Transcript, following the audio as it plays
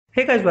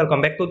Hey guys,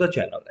 welcome back to the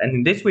channel, and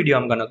in this video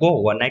I'm gonna go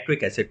over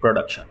nitric acid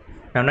production.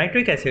 Now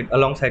nitric acid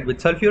alongside with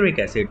sulfuric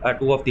acid are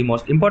two of the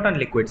most important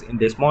liquids in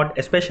this mod,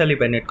 especially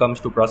when it comes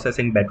to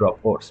processing bedrock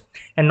ores.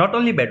 And not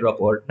only bedrock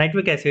ore,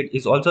 nitric acid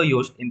is also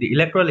used in the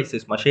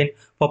electrolysis machine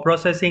for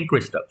processing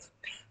crystals.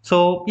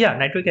 So yeah,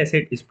 nitric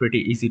acid is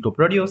pretty easy to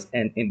produce,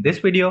 and in this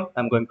video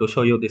I'm going to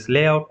show you this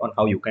layout on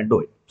how you can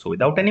do it. So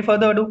without any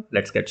further ado,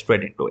 let's get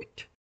straight into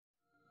it.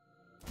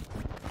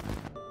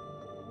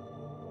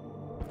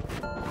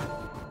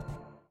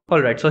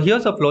 Alright, so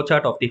here's a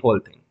flowchart of the whole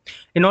thing.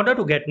 In order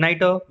to get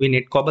niter, we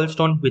need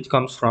cobblestone, which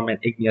comes from an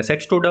igneous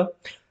extruder.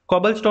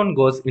 Cobblestone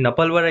goes in a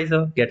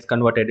pulverizer, gets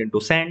converted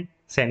into sand.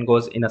 Sand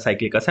goes in a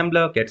cyclic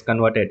assembler, gets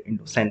converted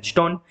into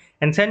sandstone.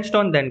 And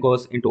sandstone then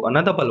goes into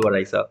another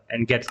pulverizer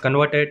and gets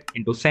converted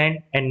into sand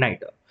and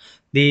niter.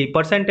 The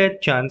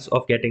percentage chance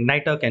of getting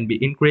niter can be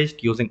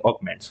increased using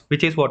augments,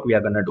 which is what we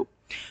are gonna do.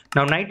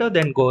 Now niter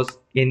then goes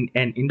in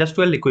an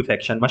industrial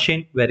liquefaction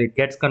machine where it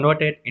gets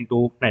converted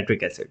into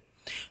nitric acid.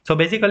 So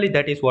basically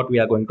that is what we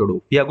are going to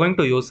do. We are going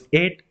to use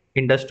 8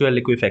 industrial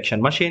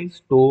liquefaction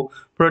machines to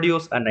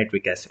produce a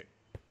nitric acid.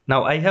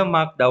 Now I have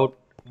marked out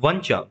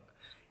one chunk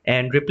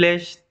and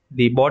replaced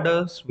the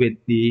borders with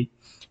the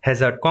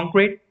hazard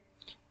concrete,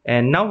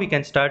 and now we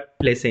can start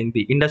placing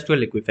the industrial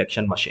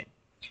liquefaction machine.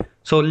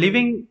 So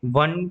leaving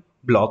one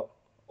block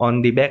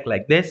on the back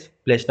like this,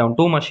 place down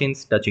 2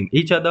 machines touching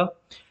each other.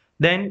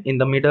 Then in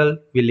the middle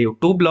we leave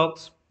 2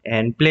 blocks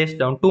and place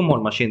down 2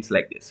 more machines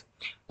like this.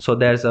 So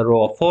there's a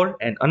row of 4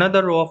 and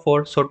another row of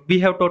 4, so we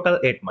have total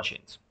 8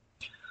 machines.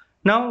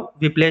 Now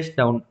we place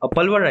down a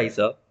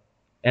pulverizer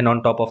and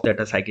on top of that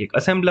a cyclic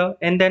assembler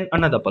and then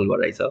another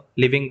pulverizer,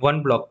 leaving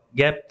one block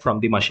gap from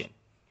the machine.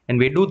 And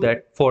we do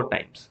that 4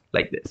 times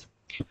like this.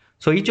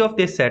 So each of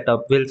this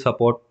setup will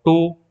support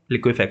 2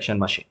 liquefaction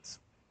machines.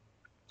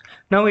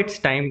 Now it's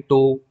time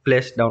to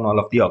place down all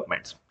of the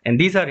augments, and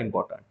these are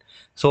important.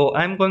 So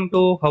I'm going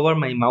to hover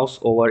my mouse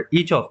over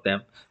each of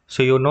them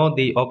so you know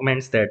the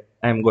augments that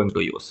I'm going to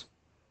use.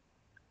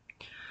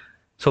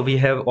 So we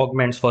have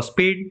augments for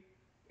speed,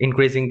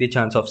 increasing the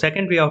chance of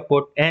secondary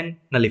output, and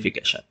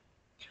nullification.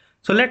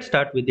 So let's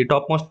start with the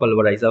topmost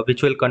pulverizer,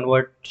 which will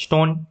convert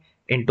stone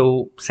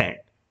into sand.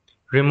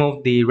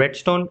 Remove the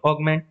redstone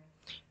augment,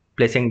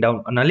 placing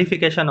down a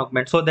nullification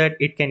augment so that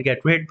it can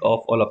get rid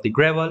of all of the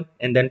gravel,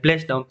 and then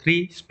place down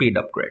 3 speed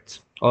upgrades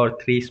or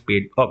 3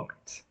 speed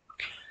augments.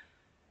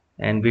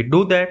 And we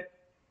do that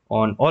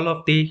on all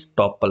of the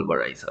top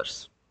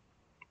pulverizers.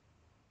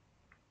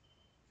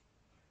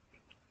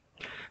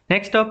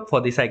 Next up,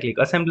 for the cyclic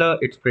assembler,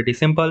 it's pretty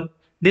simple.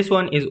 This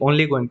one is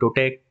only going to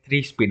take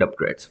 3 speed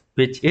upgrades,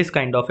 which is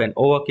kind of an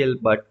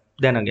overkill, but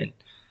then again,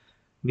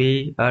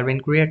 we are in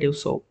creative,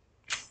 so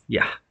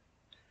yeah.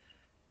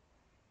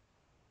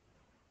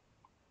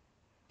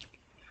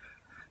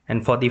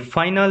 And for the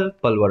final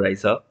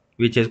pulverizer,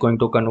 which is going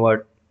to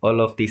convert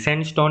all of the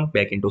sandstone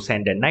back into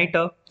sand and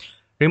niter,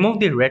 remove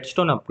the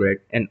redstone upgrade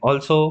and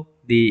also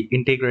the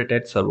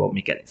integrated servo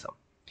mechanism.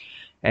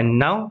 And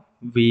now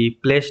we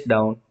place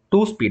down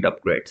 2 speed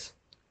upgrades,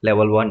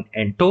 level 1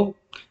 and 2,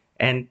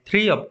 and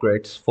 3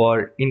 upgrades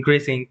for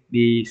increasing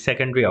the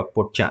secondary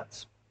output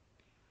chance.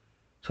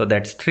 So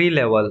that's 3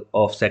 levels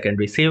of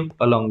secondary sieve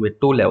along with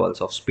 2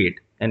 levels of speed.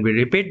 And we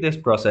repeat this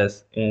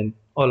process in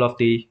all of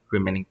the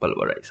remaining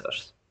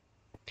pulverizers.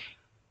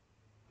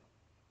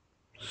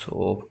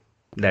 So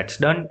that's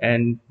done,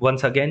 and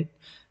once again,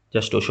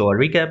 just to show a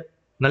recap,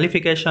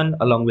 nullification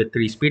along with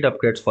 3 speed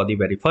upgrades for the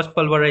very first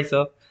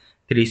pulverizer,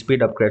 3 speed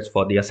upgrades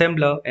for the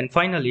assembler, and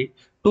finally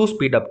 2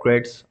 speed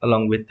upgrades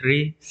along with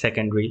 3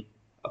 secondary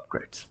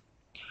upgrades.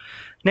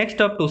 Next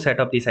up, to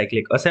set up the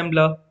cyclic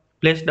assembler,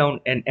 place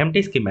down an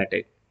empty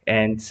schematic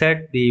and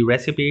set the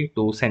recipe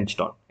to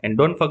sandstone, and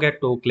don't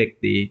forget to click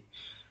the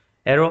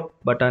arrow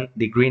button,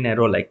 the green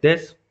arrow like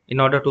this, in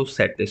order to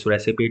set this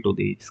recipe to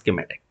the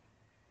schematic.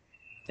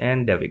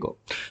 And there we go.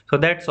 So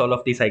that's all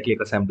of the cyclic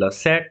assembler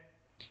set,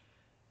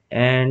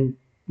 and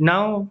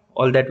now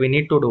all that we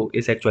need to do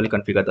is actually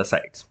configure the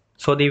sides.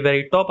 So the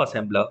very top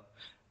assembler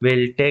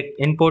will take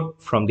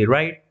input from the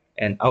right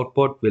and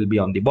output will be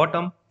on the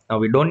bottom. Now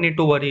we don't need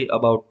to worry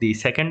about the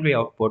secondary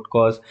output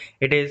because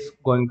it is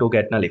going to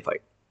get nullified.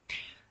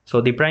 So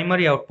the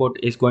primary output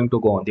is going to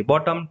go on the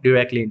bottom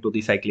directly into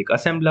the cyclic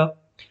assembler.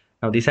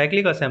 Now the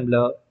cyclic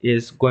assembler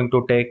is going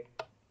to take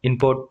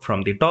input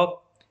from the top,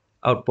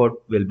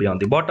 output will be on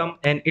the bottom,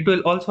 and it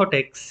will also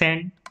take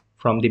sand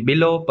from the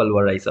below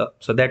pulverizer,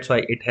 so that's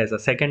why it has a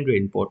secondary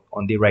input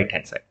on the right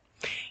hand side.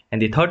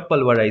 And the third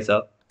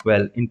pulverizer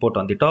will input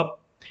on the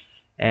top,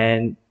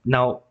 and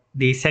now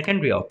the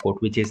secondary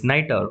output, which is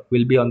niter,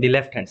 will be on the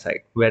left hand side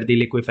where the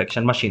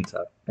liquefaction machines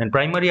are, and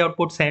primary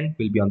output sand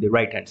will be on the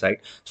right hand side,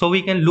 so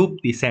we can loop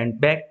the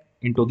sand back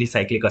into the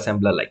cyclic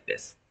assembler like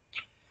this.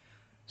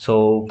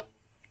 So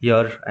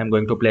here I'm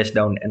going to place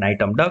down an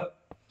item duct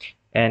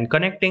and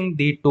connecting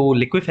the 2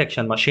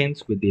 liquefaction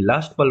machines with the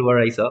last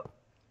pulverizer.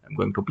 I'm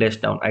going to place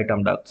down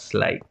item ducts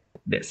like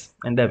this,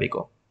 and there we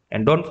go.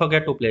 And don't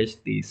forget to place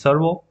the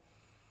servo,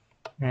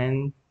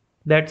 and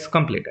that's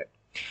completed.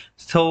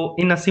 So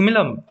in a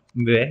similar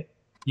way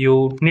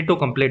you need to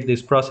complete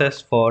this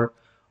process for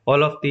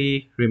all of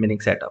the remaining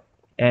setup.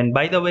 And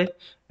by the way,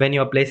 when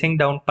you're placing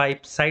down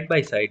pipes side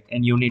by side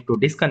and you need to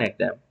disconnect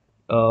them,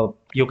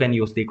 you can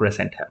use the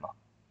crescent hammer.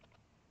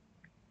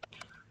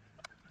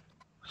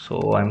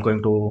 So I'm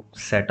going to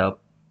set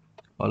up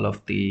all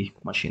of the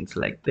machines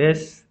like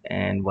this,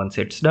 and once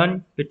it's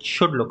done, it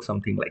should look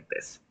something like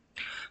this.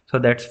 So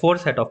that's 4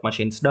 set of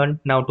machines done.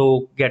 Now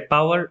to get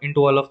power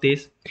into all of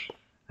these,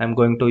 I'm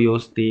going to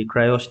use the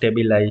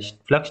cryo-stabilized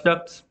flux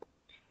ducts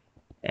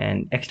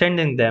and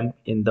extending them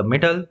in the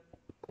middle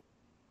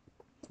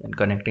and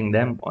connecting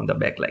them on the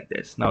back like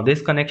this. Now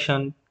this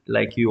connection,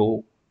 like,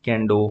 you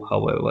can do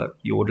however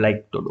you would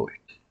like to do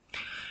it.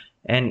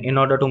 And in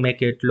order to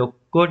make it look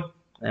good,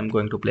 I'm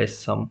going to place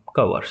some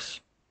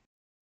covers.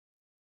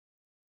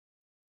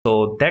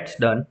 So that's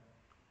done.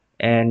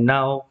 And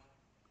now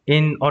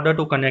in order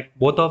to connect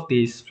both of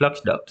these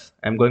flux ducts,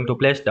 I'm going to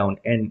place down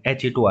an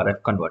HE to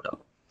RF converter.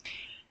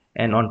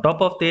 And on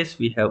top of this,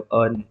 we have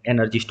an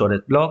energy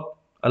storage block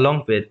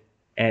along with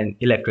an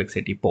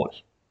electricity pole.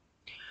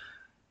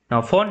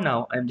 Now for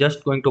now, I'm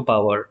just going to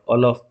power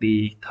all of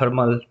the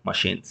thermal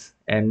machines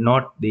and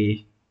not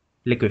the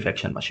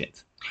liquefaction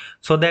machines,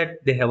 so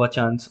that they have a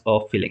chance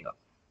of filling up.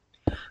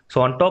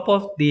 So on top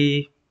of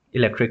the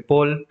electric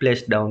pole,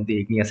 place down the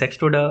Igneous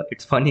Extruder.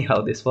 It's funny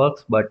how this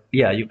works, but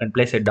yeah, you can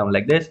place it down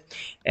like this.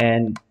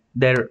 And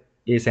there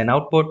is an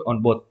output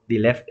on both the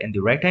left and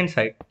the right hand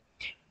side.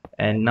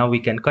 And now we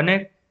can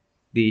connect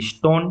the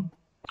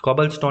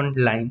cobblestone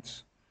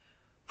lines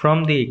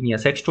from the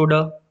Igneous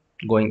Extruder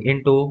going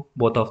into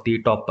both of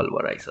the top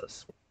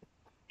pulverizers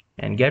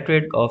and get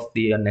rid of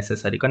the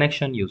unnecessary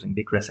connection using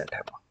the crescent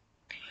hammer.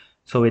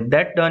 So with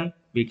that done,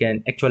 we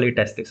can actually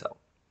test this out.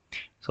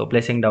 So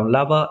placing down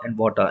lava and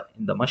water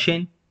in the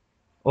machine.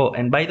 Oh,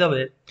 and by the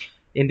way,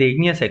 in the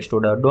Igneous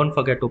Extruder, don't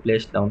forget to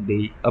place down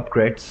the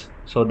upgrades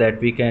so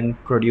that we can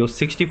produce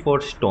 64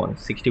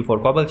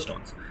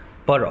 cobblestones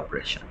per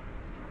operation.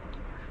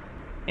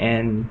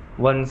 And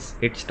once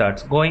it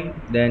starts going,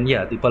 then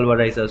yeah, the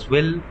pulverizers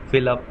will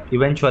fill up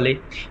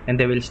eventually and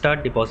they will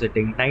start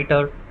depositing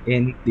niter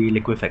in the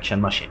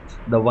liquefaction machines.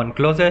 The one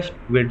closest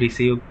will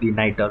receive the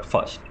niter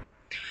first.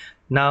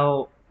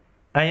 Now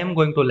I am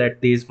going to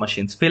let these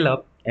machines fill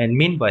up, and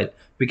meanwhile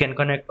we can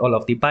connect all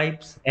of the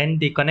pipes and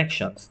the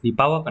connections, the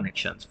power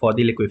connections for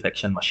the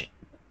liquefaction machine.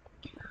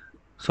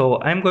 So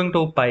I'm going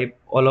to pipe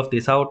all of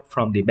this out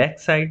from the back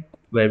side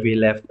where we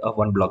left a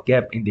 1 block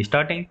gap in the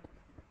starting,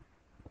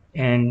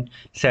 and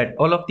set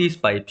all of these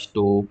pipes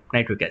to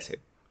nitric acid.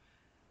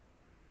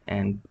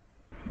 And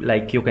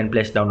like, you can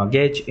place down a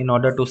gauge in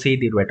order to see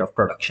the rate of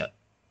production.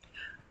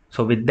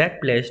 So with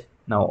that placed,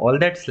 now all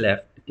that's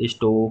left is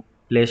to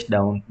place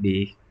down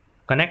the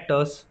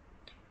connectors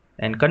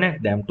and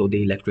connect them to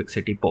the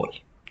electricity pole.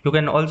 You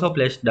can also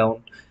place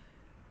down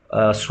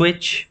a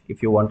switch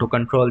if you want to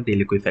control the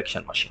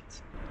liquefaction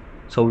machines.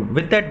 So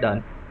with that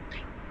done,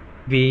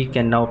 we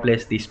can now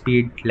place the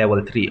speed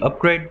level 3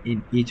 upgrade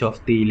in each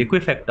of the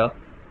liquefactor,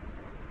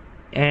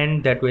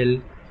 and that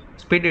will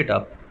speed it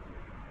up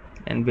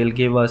and will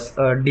give us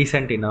a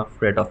decent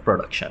enough rate of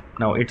production.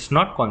 Now it's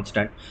not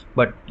constant,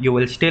 but you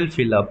will still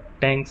fill up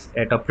tanks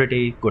at a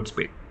pretty good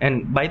speed.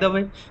 And by the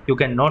way, you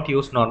cannot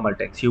use normal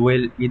tanks. You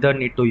will either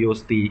need to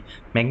use the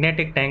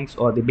magnetic tanks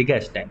or the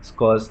biggest tanks,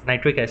 because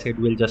nitric acid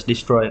will just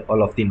destroy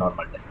all of the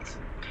normal tanks.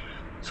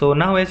 So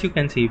now, as you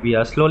can see, we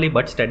are slowly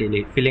but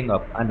steadily filling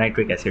up our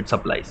nitric acid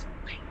supplies.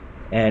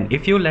 And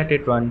if you let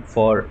it run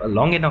for a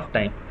long enough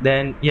time,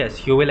 then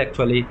yes, you will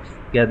actually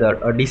gather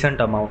a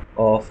decent amount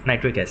of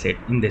nitric acid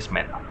in this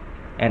manner.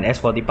 And as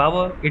for the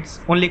power,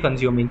 it's only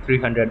consuming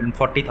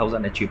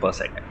 340,000 HE per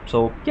second.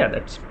 So yeah,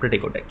 that's pretty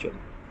good actually.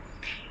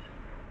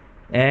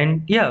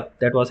 And yeah,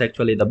 that was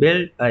actually the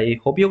build. I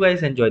hope you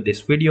guys enjoyed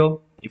this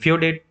video. If you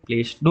did,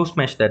 please do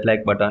smash that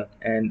like button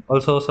and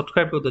also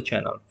subscribe to the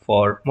channel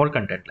for more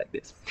content like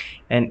this.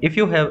 And if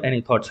you have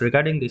any thoughts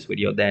regarding this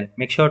video, then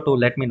make sure to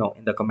let me know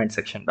in the comment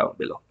section down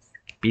below.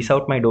 Peace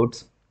out, my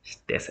dudes.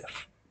 Stay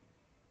safe.